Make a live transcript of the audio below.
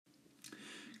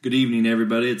Good evening,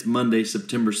 everybody. It's Monday,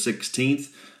 September 16th.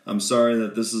 I'm sorry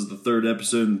that this is the third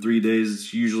episode in 3 days.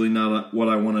 It's usually not what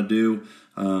I want to do.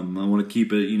 I want to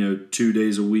keep it, 2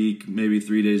 days a week, maybe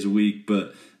 3 days a week,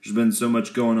 but there's been so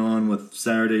much going on with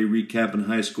Saturday recapping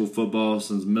high school football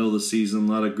since the middle of the season.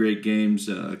 A lot of great games,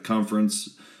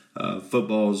 conference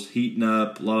football's heating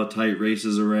up, a lot of tight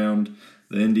races around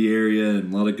the Indy area,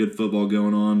 and a lot of good football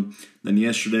going on. Then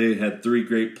yesterday had 3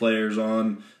 great players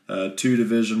on, 2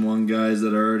 Division I guys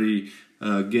that are already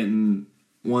getting,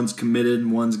 one's committed,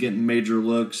 one's getting major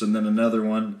looks, and then another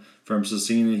one from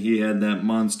Cecina. He had that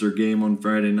monster game on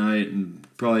Friday night and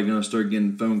probably going to start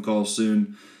getting phone calls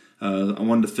soon. I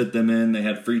wanted to fit them in. They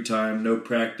had free time, no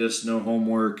practice, no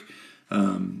homework.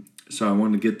 So I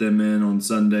wanted to get them in on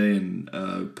Sunday and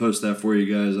post that for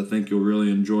you guys. I think you'll really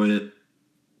enjoy it.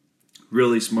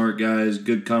 Really smart guys,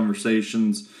 good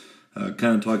conversations,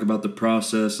 kind of talk about the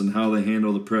process and how they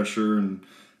handle the pressure and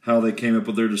how they came up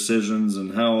with their decisions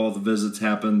and how all the visits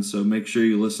happened. So make sure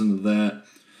you listen to that.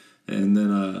 And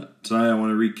then tonight I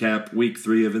want to recap Week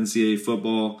 3 of NCAA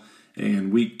football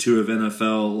and Week 2 of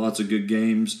NFL. Lots of good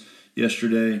games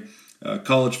yesterday.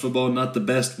 College football, not the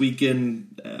best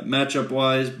weekend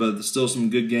matchup-wise, but still some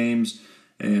good games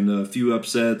and a few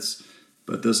upsets.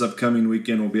 But this upcoming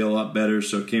weekend will be a lot better,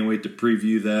 so can't wait to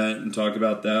preview that and talk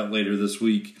about that later this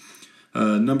week.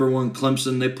 Number 1,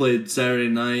 Clemson, they played Saturday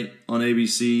night on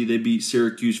ABC. They beat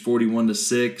Syracuse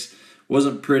 41-6.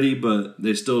 Wasn't pretty, but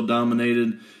they still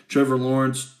dominated. Trevor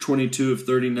Lawrence, 22 of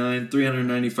 39,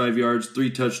 395 yards, 3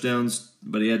 touchdowns,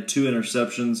 but he had 2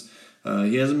 interceptions.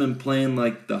 He hasn't been playing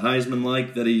like the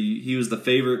Heisman-like that he was the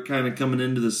favorite kind of coming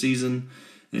into the season,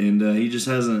 and he just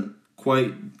hasn't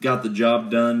quite got the job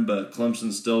done, but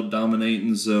Clemson's still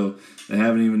dominating, so they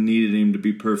haven't even needed him to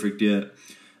be perfect yet.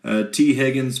 T.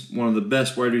 Higgins, one of the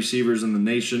best wide receivers in the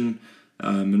nation,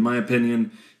 in my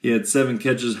opinion. He had 7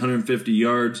 catches, 150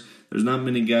 yards. There's not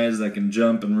many guys that can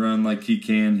jump and run like he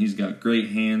can. He's got great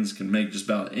hands, can make just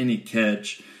about any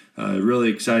catch. Really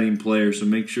exciting player, so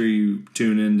make sure you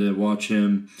tune in to watch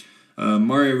him.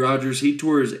 Amari Rodgers, he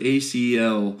tore his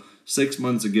ACL 6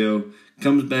 months ago,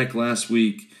 comes back last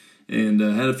week, and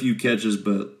had a few catches,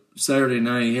 but Saturday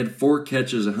night he had 4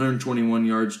 catches, 121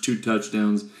 yards, 2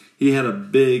 touchdowns. He had a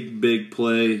big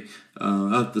play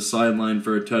up the sideline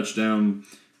for a touchdown,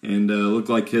 and looked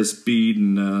like his speed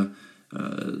and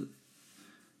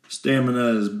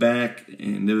stamina is back,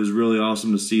 and it was really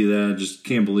awesome to see that. Just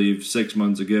can't believe 6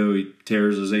 months ago he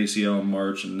tears his ACL in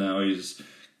March, and now he's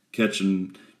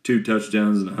catching 2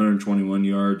 touchdowns and 121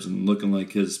 yards and looking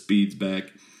like his speed's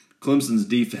back. Clemson's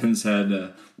defense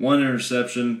had 1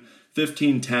 interception,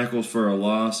 15 tackles for a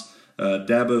loss.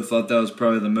 Dabo thought that was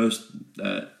probably the most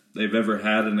that they've ever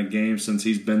had in a game since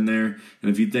he's been there. And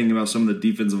if you think about some of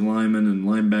the defensive linemen and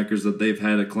linebackers that they've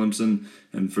had at Clemson,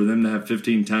 and for them to have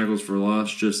 15 tackles for a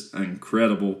loss, just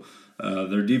incredible.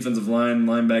 Their defensive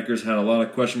linebackers had a lot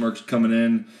of question marks coming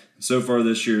in. So far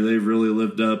this year, they've really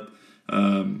lived up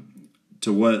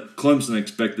to what Clemson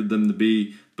expected them to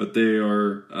be, but they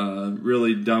are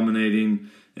really dominating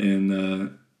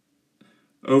and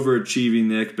overachieving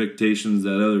the expectations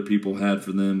that other people had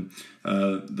for them.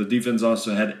 The defense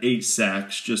also had 8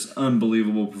 sacks, just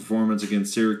unbelievable performance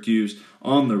against Syracuse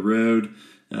on the road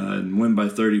and win by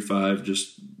 35.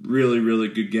 Just really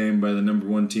good game by the number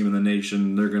 1 team in the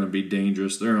nation. They're going to be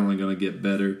dangerous. They're only going to get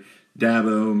better.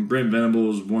 Dabo, Brent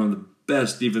Venables is one of the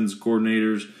best defense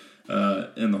coordinators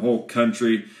in the whole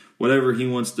country. Whatever he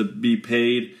wants to be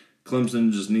paid,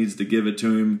 Clemson just needs to give it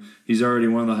to him. He's already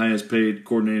one of the highest paid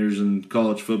coordinators in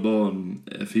college football, and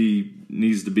if he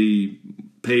needs to be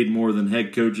paid more than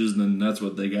head coaches, then that's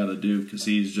what they got to do, because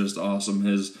he's just awesome.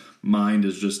 His mind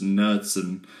is just nuts,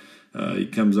 and he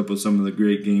comes up with some of the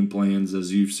great game plans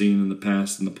as you've seen in the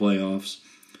past in the playoffs.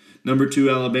 Number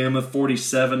 2, Alabama,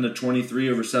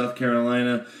 47-23 over South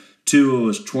Carolina. Tua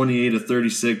was 28 of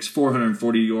 36,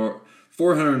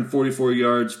 444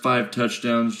 yards, 5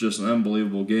 touchdowns, just an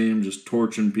unbelievable game, just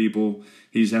torching people.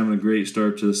 He's having a great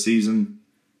start to the season.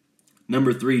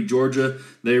 Number 3, Georgia,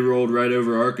 they rolled right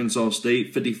over Arkansas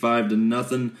State,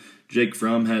 55-0. Jake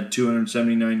Fromm had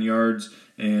 279 yards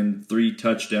and 3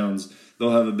 touchdowns.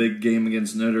 They'll have a big game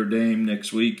against Notre Dame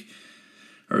next week,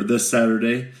 or this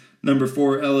Saturday. Number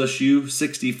 4, LSU,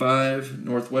 65,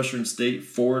 Northwestern State,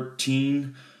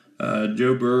 14.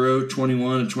 Joe Burrow,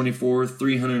 21-24,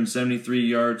 373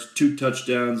 yards, 2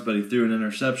 touchdowns, but he threw an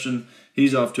interception.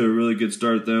 He's off to a really good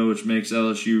start, though, which makes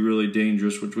LSU really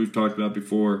dangerous, which we've talked about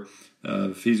before.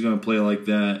 If he's going to play like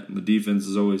that, the defense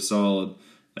is always solid.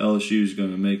 LSU is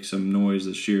going to make some noise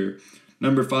this year.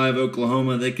 Number 5,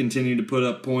 Oklahoma, they continue to put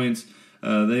up points.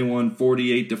 They won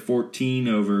 48-14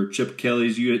 over Chip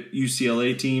Kelly's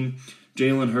UCLA team.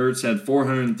 Jalen Hurts had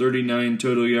 439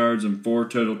 total yards and 4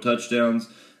 total touchdowns.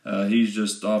 He's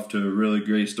just off to a really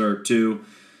great start, too.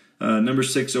 Number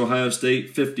 6, Ohio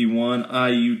State, 51,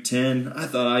 IU 10. I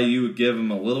thought IU would give them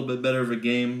a little bit better of a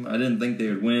game. I didn't think they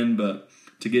would win, but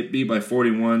to get beat by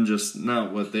 41, just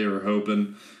not what they were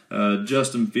hoping.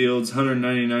 Justin Fields,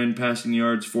 199 passing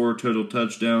yards, 4 total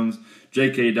touchdowns.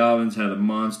 J.K. Dobbins had a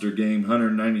monster game,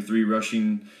 193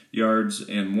 rushing yards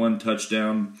and 1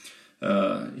 touchdown.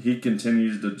 He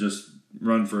continues to just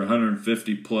run for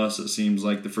 150 plus, it seems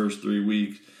like, the first 3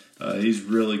 weeks. He's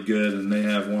really good, and they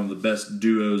have one of the best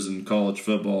duos in college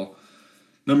football.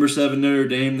 Number 7, Notre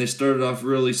Dame. They started off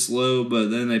really slow,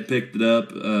 but then they picked it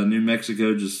up. New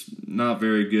Mexico just not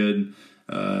very good,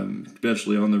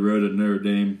 especially on the road at Notre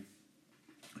Dame.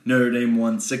 Notre Dame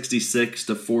won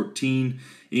 66-14.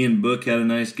 Ian Book had a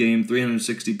nice game,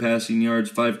 360 passing yards,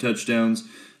 5 touchdowns.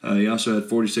 He also had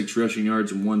 46 rushing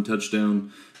yards and 1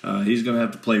 touchdown. He's going to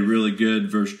have to play really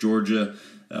good versus Georgia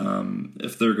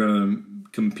if they're going to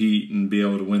compete and be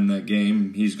able to win that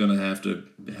game. He's going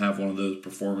to have one of those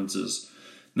performances.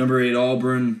 Number 8,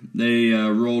 Auburn. They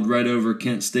rolled right over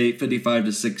Kent State,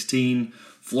 55-16.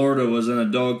 Florida was in a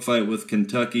dogfight with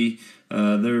Kentucky.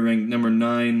 They're ranked number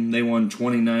 9. They won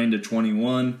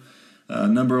 29-21.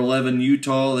 Number 11,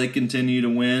 Utah. They continue to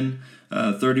win,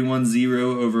 31-0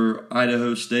 over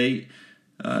Idaho State.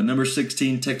 Number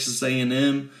 16, Texas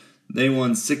A&M. They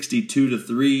won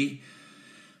 62-3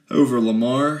 over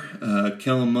Lamar.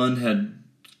 Kellen Mond had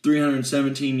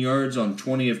 317 yards on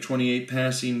 20 of 28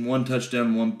 passing, 1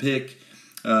 touchdown, 1 pick.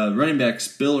 Running back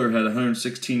Spiller had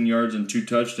 116 yards and 2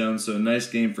 touchdowns, so a nice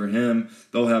game for him.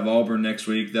 They'll have Auburn next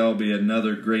week. That'll be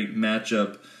another great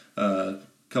matchup.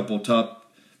 Couple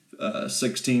top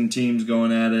 16 teams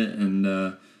going at it,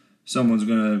 and someone's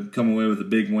going to come away with a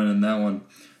big win in that one.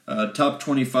 Top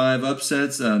 25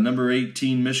 upsets. Number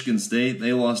 18, Michigan State.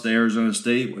 They lost to Arizona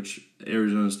State, which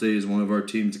Arizona State is one of our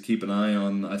teams to keep an eye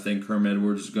on. I think Herm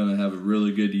Edwards is going to have a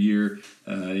really good year.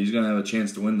 He's going to have a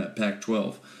chance to win that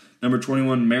Pac-12. Number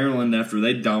 21, Maryland. After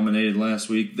they dominated last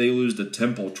week, they lose to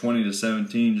Temple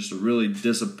 20-17. Just a really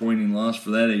disappointing loss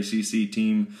for that ACC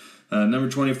team. Number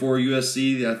 24,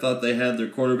 USC. I thought they had their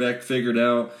quarterback figured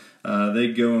out.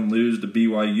 They go and lose to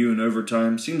BYU in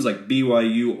overtime. Seems like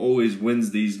BYU always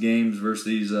wins these games versus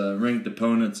these ranked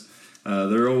opponents.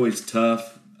 They're always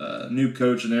tough, new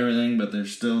coach and everything, but they're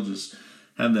still just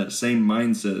have that same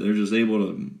mindset. They're just able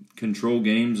to control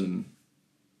games and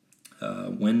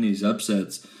win these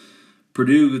upsets.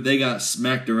 Purdue, they got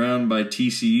smacked around by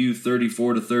TCU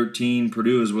 34-13.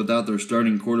 Purdue is without their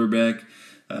starting quarterback.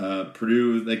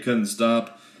 Purdue, they couldn't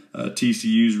stop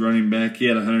TCU's running back. He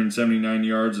had 179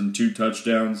 yards and 2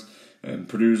 touchdowns, and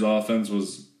Purdue's offense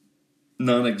was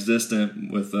non-existent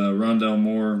with Rondale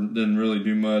Moore, didn't really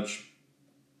do much.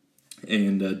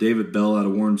 And David Bell out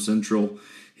of Warren Central,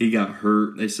 he got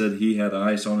hurt. They said he had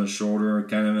ice on his shoulder,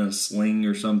 kind of in a sling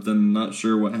or something. Not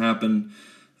sure what happened.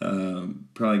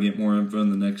 Probably get more info in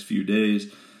the next few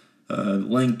days.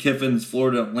 Lane Kiffin's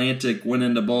Florida Atlantic went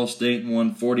into Ball State and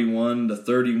won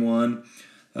 41-31.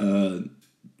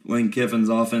 Lane Kiffin's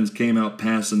offense came out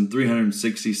passing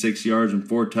 366 yards and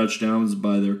 4 touchdowns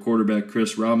by their quarterback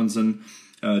Chris Robinson.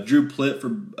 Drew Plitt for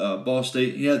Ball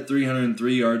State, he had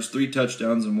 303 yards, 3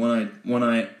 touchdowns, and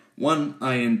one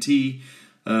INT.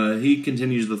 He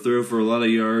continues to throw for a lot of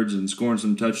yards and scoring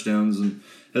some touchdowns, and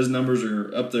his numbers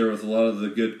are up there with a lot of the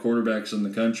good quarterbacks in the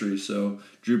country. So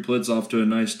Drew Plitt's off to a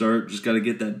nice start. Just got to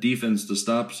get that defense to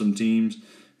stop some teams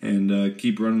and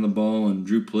keep running the ball. And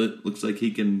Drew Plitt looks like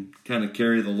he can kind of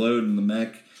carry the load in the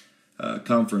MAC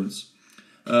conference.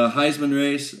 Heisman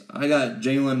race, I got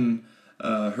Jalen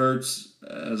Hurts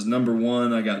as number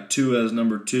 1. I got Tua as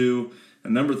number 2.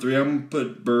 And number 3, I'm going to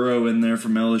put Burrow in there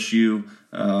from LSU.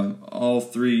 All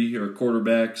 3 are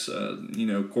quarterbacks,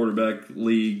 quarterback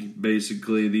league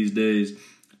basically these days.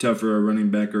 Tough for a running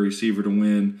back or receiver to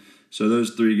win. So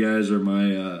those 3 guys are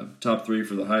my top 3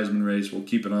 for the Heisman race. We'll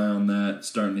keep an eye on that,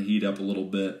 starting to heat up a little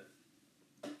bit.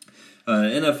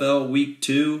 NFL Week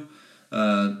 2.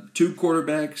 2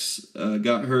 quarterbacks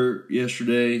got hurt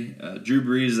yesterday. Drew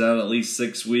Brees is out at least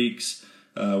 6 weeks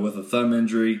with a thumb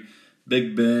injury.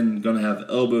 Big Ben going to have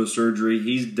elbow surgery.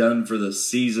 He's done for the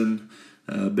season.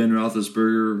 Ben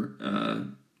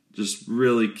Roethlisberger just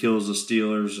really kills the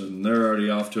Steelers, and they're already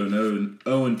off to an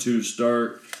 0-2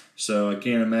 start. So I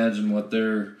can't imagine what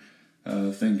they're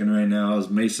thinking right now as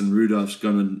Mason Rudolph's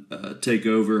going to take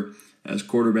over as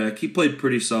quarterback. He played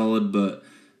pretty solid, but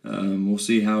we'll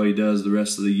see how he does the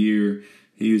rest of the year.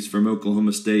 He's from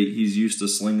Oklahoma State. He's used to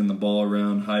slinging the ball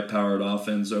around, high-powered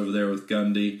offense over there with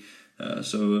Gundy.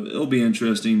 So it'll be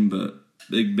interesting, but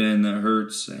Big Ben, that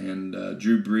hurts. And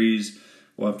Drew Brees,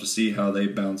 we'll have to see how they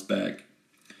bounce back.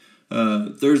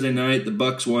 Thursday night, the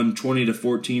Bucs won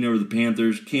 20-14 over the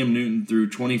Panthers. Cam Newton threw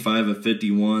 25 of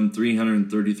 51,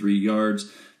 333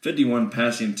 yards. 51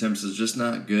 passing attempts is just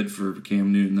not good for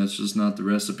Cam Newton. That's just not the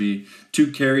recipe.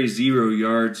 2 carries, 0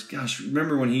 yards. Gosh,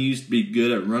 remember when he used to be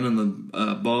good at running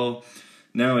the ball?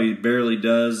 Now he barely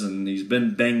does, and he's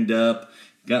been banged up.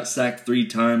 Got sacked 3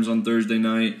 times on Thursday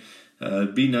night.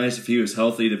 It'd be nice if he was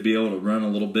healthy to be able to run a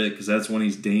little bit, because that's when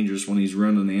he's dangerous, when he's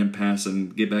running and passing,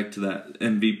 get back to that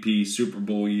MVP Super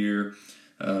Bowl year.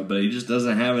 But he just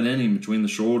doesn't have it in him between the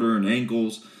shoulder and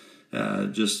ankles.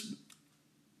 Just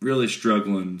really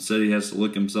struggling. Said he has to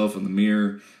look himself in the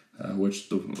mirror, which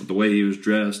the way he was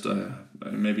dressed,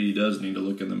 maybe he does need to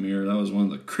look in the mirror. That was one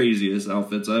of the craziest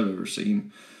outfits I've ever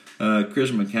seen.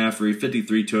 Chris McCaffrey,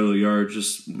 53 total yards,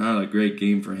 just not a great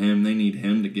game for him. They need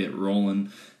him to get rolling.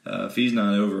 If he's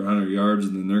not over 100 yards,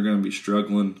 then they're going to be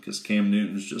struggling because Cam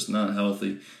Newton's just not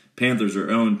healthy. Panthers are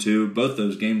 0-2. Both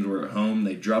those games were at home.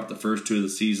 They dropped the first 2 of the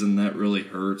season. That really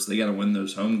hurts. They got to win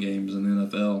those home games in the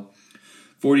NFL.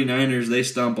 49ers, they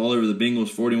stomp all over the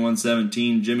Bengals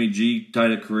 41-17. Jimmy G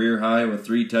tied a career high with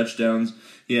 3 touchdowns.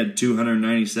 He had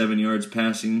 297 yards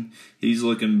passing. He's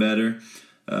looking better.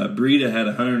 Breida had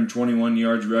 121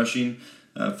 yards rushing.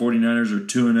 49ers are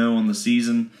 2-0 on the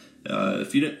season.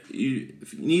 If you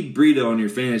need Breida on your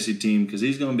fantasy team, because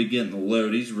he's going to be getting the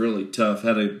load. He's really tough.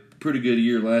 Had a pretty good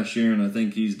year last year, and I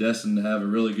think he's destined to have a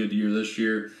really good year this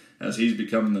year as he's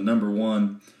becoming the number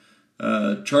 1.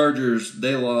 Chargers,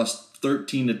 they lost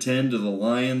 13-10 to the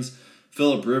Lions.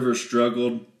 Phillip Rivers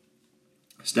struggled.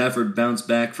 Stafford bounced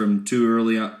back from 2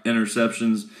 early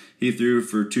interceptions. He threw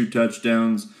for 2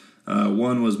 touchdowns.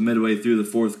 One was midway through the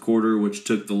fourth quarter, which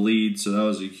took the lead, so that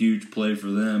was a huge play for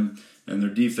them. And their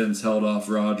defense held off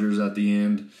Rodgers at the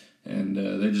end, and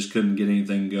they just couldn't get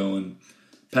anything going.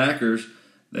 Packers,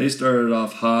 they started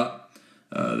off hot.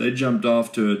 They jumped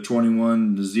off to a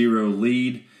 21-0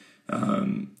 lead,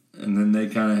 and then they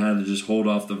kind of had to just hold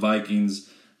off the Vikings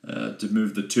to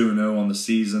move to 2-0 on the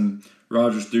season.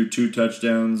 Rodgers threw 2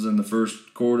 touchdowns in the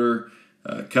first quarter.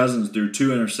 Cousins threw 2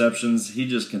 interceptions. He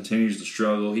just continues to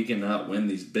struggle. He cannot win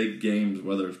these big games,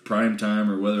 whether it's prime time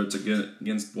or whether it's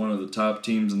against one of the top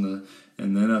teams in the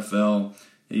NFL.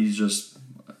 He's just,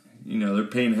 they're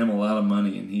paying him a lot of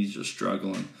money, and he's just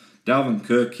struggling. Dalvin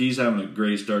Cook, he's having a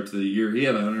great start to the year. He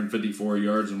had 154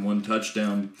 yards and 1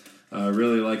 touchdown. I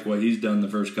really like what he's done the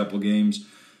first couple games.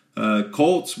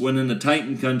 Colts went into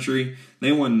Titan country.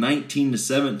 They won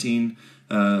 19-17.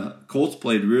 Colts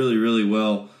played really, really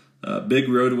well. Big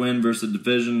road win versus a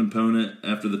division opponent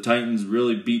after the Titans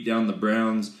really beat down the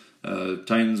Browns.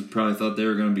 Titans probably thought they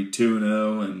were going to be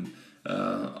 2-0 and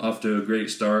off to a great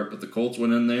start, but the Colts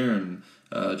went in there and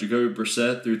Jacoby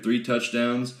Brissett threw 3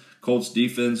 touchdowns. Colts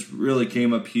defense really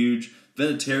came up huge.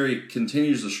 Vinatieri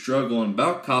continues to struggle and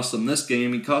about cost them this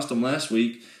game. He cost them last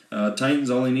week.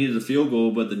 Titans only needed a field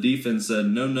goal, but the defense said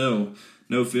no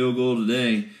field goal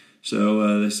today.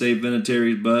 So they saved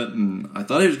Vinatieri's butt, and I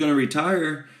thought he was going to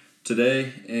retire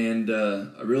today, and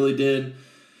I really did.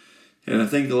 And I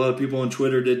think a lot of people on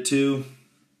Twitter did too.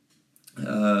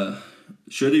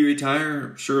 Should he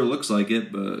retire? Sure, looks like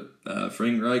it, but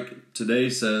Frank Reich today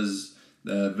says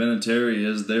that Vinatieri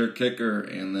is their kicker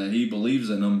and that he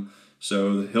believes in him.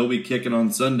 So he'll be kicking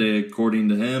on Sunday, according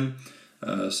to him.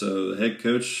 So the head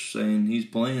coach saying he's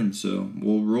playing, so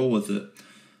we'll roll with it.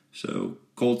 So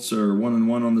Colts are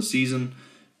 1-1 on the season.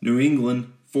 New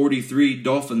England 43,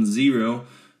 Dolphins 0.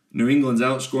 New England's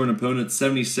outscoring opponents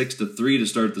 76-3 to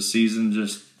start the season.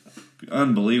 Just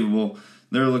unbelievable.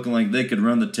 They're looking like they could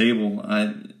run the table.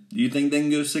 Do you think they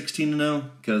can go 16-0?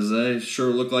 Because they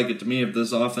sure look like it to me. If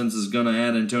this offense is going to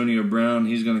add Antonio Brown,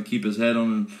 he's going to keep his head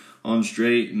on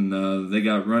straight. And they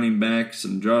got running backs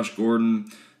and Josh Gordon,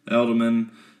 Edelman.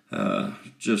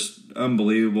 Just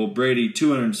unbelievable. Brady,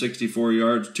 264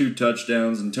 yards, 2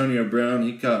 touchdowns. Antonio Brown,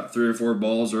 he caught 3 or 4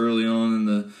 balls early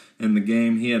on in the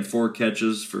game. He had 4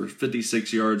 catches for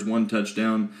 56 yards, 1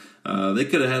 touchdown. They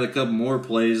could have had a couple more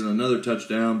plays and another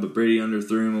touchdown, but Brady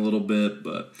underthrew him a little bit.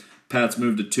 But Pats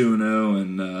moved to 2-0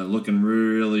 and looking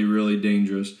really, really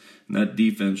dangerous. And that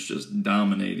defense just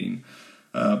dominating.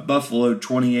 Buffalo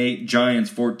 28, Giants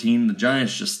 14. The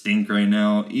Giants just stink right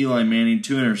now. Eli Manning,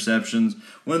 2 interceptions.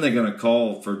 When are they going to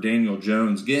call for Daniel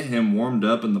Jones? Get him warmed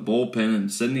up in the bullpen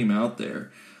and send him out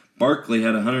there. Barkley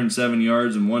had 107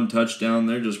 yards and 1 touchdown.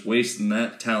 They're just wasting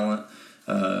that talent.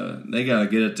 They got to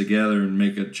get it together and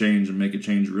make a change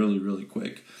really, really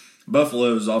quick.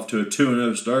 Buffalo is off to a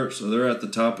 2-0 start, so they're at the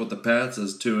top with the Pats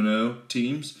as 2-0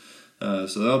 teams.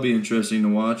 So that'll be interesting to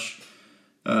watch.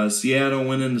 Seattle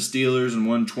went into Steelers and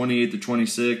won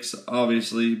 28-26.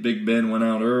 Obviously, Big Ben went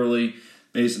out early.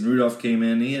 Mason Rudolph came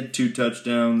in. He had 2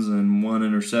 touchdowns and 1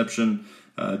 interception.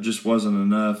 Just wasn't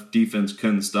enough. Defense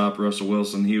couldn't stop Russell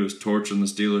Wilson. He was torching the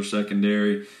Steelers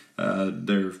secondary.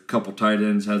 Their couple tight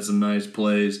ends had some nice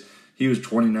plays. He was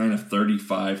 29 of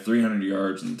 35, 300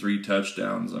 yards and 3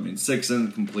 touchdowns. I mean, 6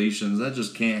 incompletions. That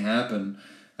just can't happen.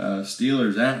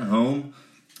 Steelers at home,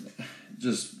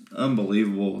 just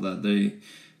unbelievable that they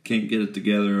can't get it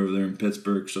together over there in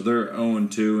Pittsburgh. So they're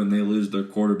 0-2 and they lose their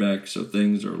quarterback. So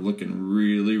things are looking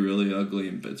really, really ugly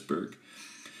in Pittsburgh.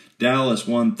 Dallas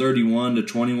won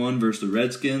 31-21 versus the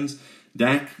Redskins.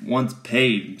 Dak wants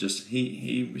paid. Just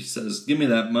he says, give me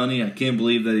that money. I can't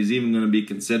believe that he's even going to be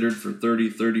considered for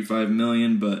 $35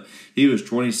 million. But he was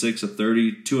 26 of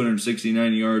 30,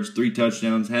 269 yards, 3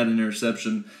 touchdowns, had an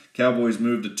interception. Cowboys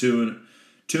moved to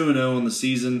 2-0 in the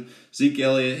season. Zeke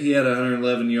Elliott, he had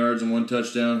 111 yards and 1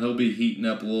 touchdown. He'll be heating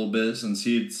up a little bit since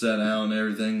he had sat out and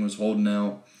everything was holding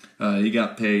out. He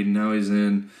got paid. Now he's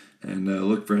in. And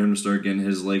look for him to start getting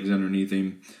his legs underneath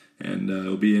him. And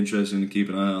it'll be interesting to keep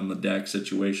an eye on the Dak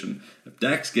situation. If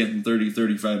Dak's getting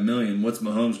 $35 million, what's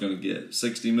Mahomes going to get?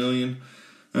 $60 million?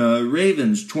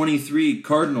 Ravens 23,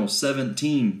 Cardinals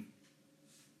 17.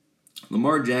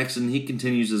 Lamar Jackson, he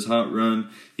continues his hot run.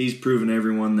 He's proven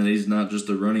everyone that he's not just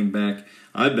a running back.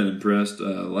 I've been impressed.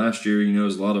 Last year, it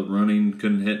was a lot of running,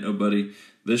 couldn't hit nobody.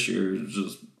 This year, it's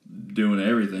just doing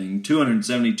everything.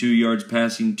 272 yards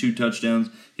passing, 2 touchdowns.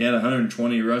 He had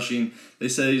 120 rushing. They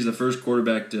said he's the first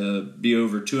quarterback to be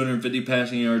over 250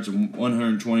 passing yards and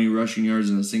 120 rushing yards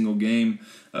in a single game.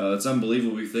 It's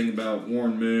unbelievable. You think about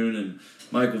Warren Moon and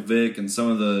Michael Vick and some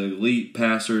of the elite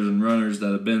passers and runners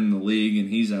that have been in the league, and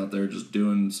he's out there just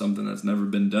doing something that's never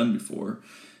been done before.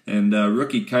 And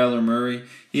rookie Kyler Murray,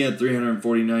 he had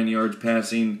 349 yards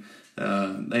passing.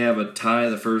 They have a tie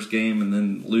the first game and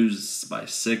then lose by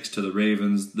 6 to the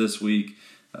Ravens this week.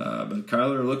 But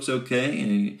Kyler looks okay, and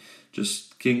he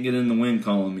just can't get in the win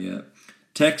column yet.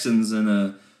 Texans in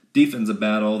a defensive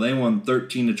battle, they won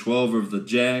 13-12 over the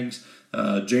Jags.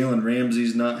 Jalen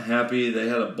Ramsey's not happy. They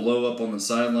had a blow up on the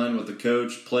sideline with the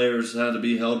coach. Players had to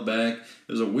be held back.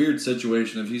 It was a weird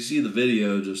situation. If you see the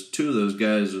video, just 2 of those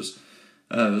guys just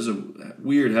it was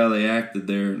weird how they acted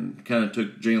there and kind of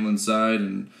took Jalen's side,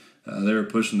 and they were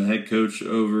pushing the head coach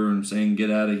over and saying,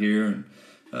 get out of here, and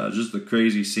just a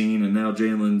crazy scene. And now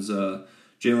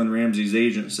Jalen Ramsey's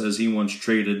agent says he wants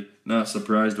traded. Not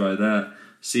surprised by that.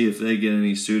 See if they get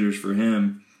any suitors for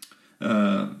him.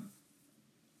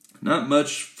 Not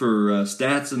much for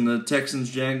stats in the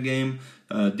Texans-Jag game.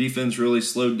 Defense really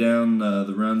slowed down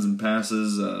the runs and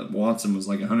passes. Watson was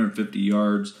like 150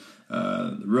 yards.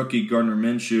 The rookie Gardner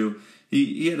Minshew,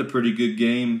 he had a pretty good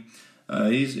game.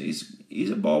 He's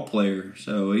a ball player,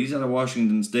 so he's out of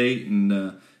Washington State,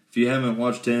 and if you haven't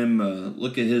watched him,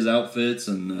 look at his outfits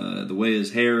and the way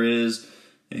his hair is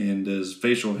and his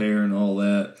facial hair and all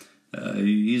that.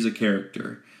 He's a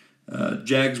character.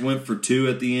 Jags went for 2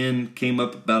 at the end, came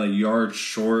up about a yard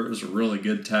short. It was a really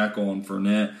good tackle on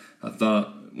Fournette. I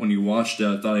thought when you watched it,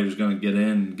 I thought he was going to get in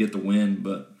and get the win,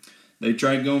 but they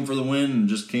tried going for the win and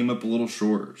just came up a little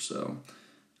short. So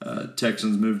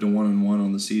Texans moved to 1-1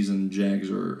 on the season.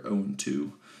 Jags are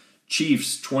 0-2.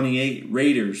 Chiefs 28,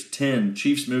 Raiders 10.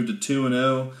 Chiefs moved to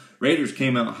 2-0. Raiders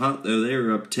came out hot though. They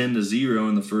were up 10-0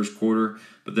 in the first quarter,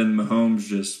 but then Mahomes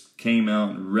just came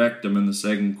out and wrecked them in the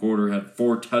second quarter. Had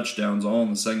 4 touchdowns all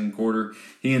in the second quarter.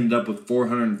 He ended up with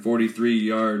 443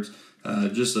 yards.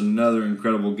 Just another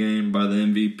incredible game by the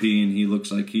MVP, and he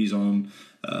looks like he's on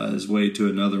his way to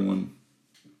another one.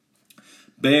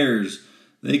 Bears,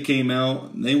 they came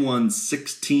out, they won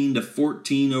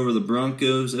 16-14 over the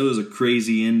Broncos. It was a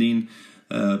crazy ending.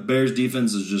 Bears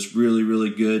defense is just really,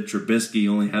 really good. Trubisky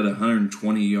only had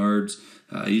 120 yards.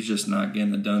 He's just not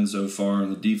getting it done so far,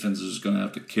 and the defense is just going to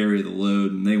have to carry the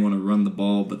load, and they want to run the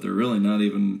ball, but they're really not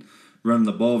even running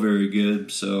the ball very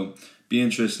good. So be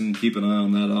interesting to keep an eye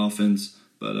on that offense,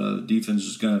 but the defense is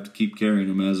just going to have to keep carrying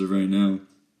them as of right now.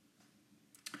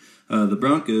 The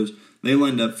Broncos, they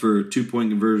lined up for a 2-point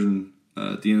conversion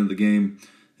at the end of the game.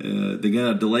 They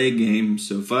got a delay game,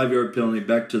 so 5-yard penalty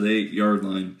back to the 8-yard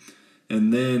line.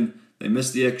 And then they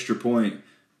missed the extra point,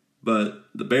 but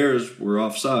the Bears were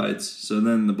offsides, so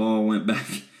then the ball went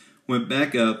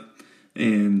back up,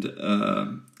 and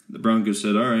the Broncos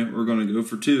said, all right, we're going to go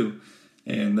for 2.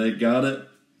 And they got it.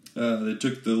 They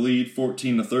took the lead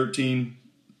 14-13.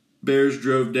 Bears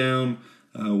drove down,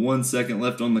 1 second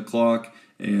left on the clock,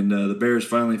 And the Bears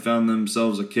finally found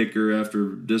themselves a kicker after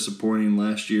disappointing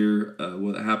last year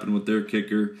what happened with their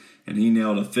kicker, and he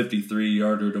nailed a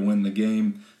 53-yarder to win the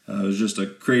game. It was just a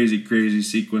crazy, crazy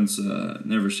sequence.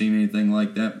 Never seen anything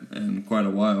like that in quite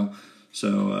a while.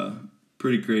 So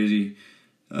pretty crazy.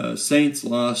 Saints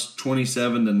lost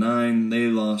 27-9. They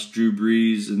lost Drew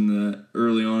Brees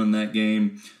early on in that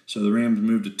game. So the Rams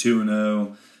moved to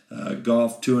 2-0.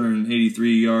 Goff,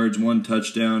 283 yards, 1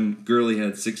 touchdown. Gurley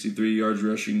had 63 yards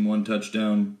rushing, 1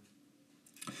 touchdown.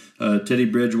 Teddy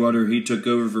Bridgewater, he took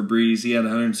over for Brees. He had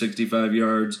 165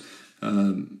 yards.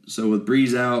 So with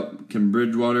Brees out, can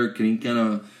he kind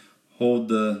of hold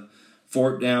the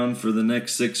fort down for the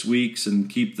next 6 weeks and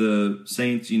keep the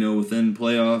Saints, within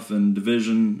playoff and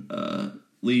division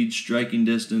lead striking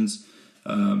distance?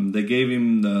 They gave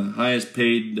him the highest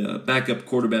paid backup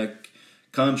quarterback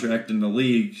contract in the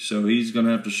league, so he's going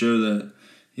to have to show that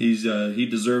he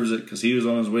deserves it, because he was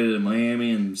on his way to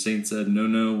Miami and the Saints said,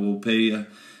 no, we'll pay you.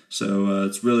 So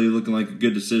it's really looking like a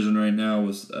good decision right now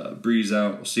with Brees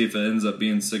out. We'll see if it ends up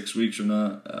being 6 weeks or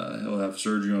not. He'll have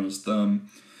surgery on his thumb.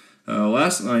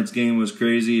 Last night's game was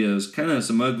crazy. It was kind of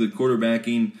some ugly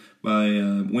quarterbacking by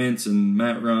Wentz and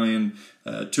Matt Ryan,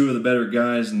 2 of the better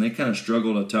guys, and they kind of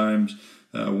struggled at times.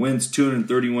 Wentz,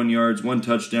 231 yards, 1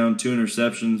 touchdown, 2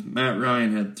 interceptions. Matt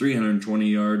Ryan had 320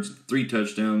 yards, 3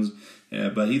 touchdowns,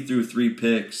 but he threw 3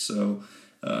 picks, so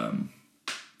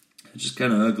it's just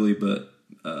kind of ugly, but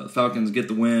the Falcons get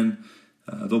the win.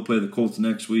 They'll play the Colts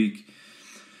next week.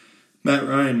 Matt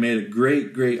Ryan made a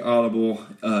great audible.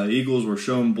 Eagles were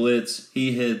showing blitz.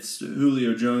 He hits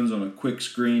Julio Jones on a quick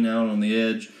screen out on the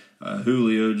edge.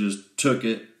 Julio just took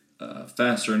it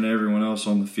faster than everyone else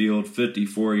on the field.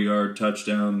 54-yard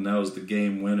touchdown, and that was the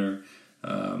game winner,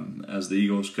 as the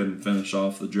Eagles couldn't finish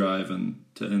off the drive and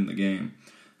to end the game.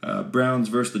 Browns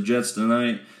versus the Jets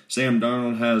tonight. Sam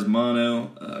Darnold has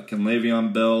mono. Can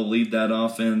Le'Veon Bell lead that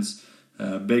offense?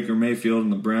 Baker Mayfield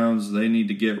and the Browns, they need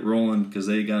to get rolling because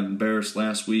they got embarrassed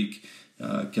last week.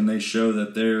 Can they show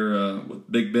that they're,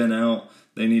 with Big Ben out,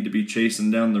 they need to be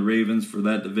chasing down the Ravens for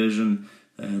that division,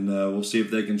 and we'll see if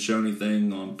they can show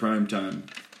anything on prime time.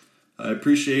 I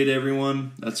appreciate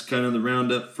everyone. That's kind of the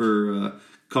roundup for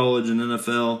college and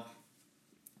NFL.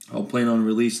 I'll plan on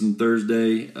releasing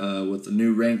Thursday with the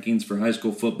new rankings for high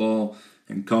school football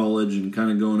and college, and kind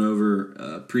of going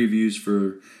over previews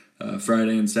for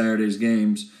Friday and Saturday's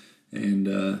games. And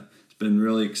it's been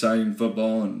really exciting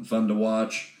football and fun to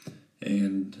watch.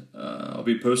 And I'll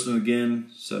be posting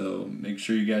again, so make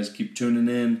sure you guys keep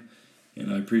tuning in.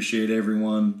 And I appreciate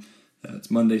everyone. It's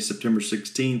Monday, September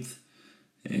 16th,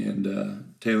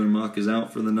 and Taylor Mock is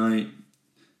out for the night.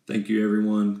 Thank you,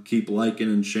 everyone. Keep liking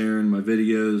and sharing my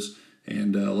videos,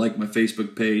 and like my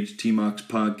Facebook page, T-Mox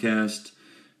Podcast,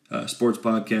 Sports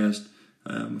Podcast,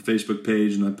 my Facebook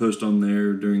page, and I post on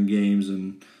there during games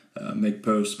and make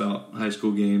posts about high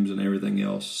school games and everything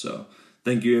else. So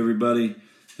thank you, everybody,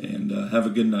 and have a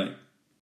good night.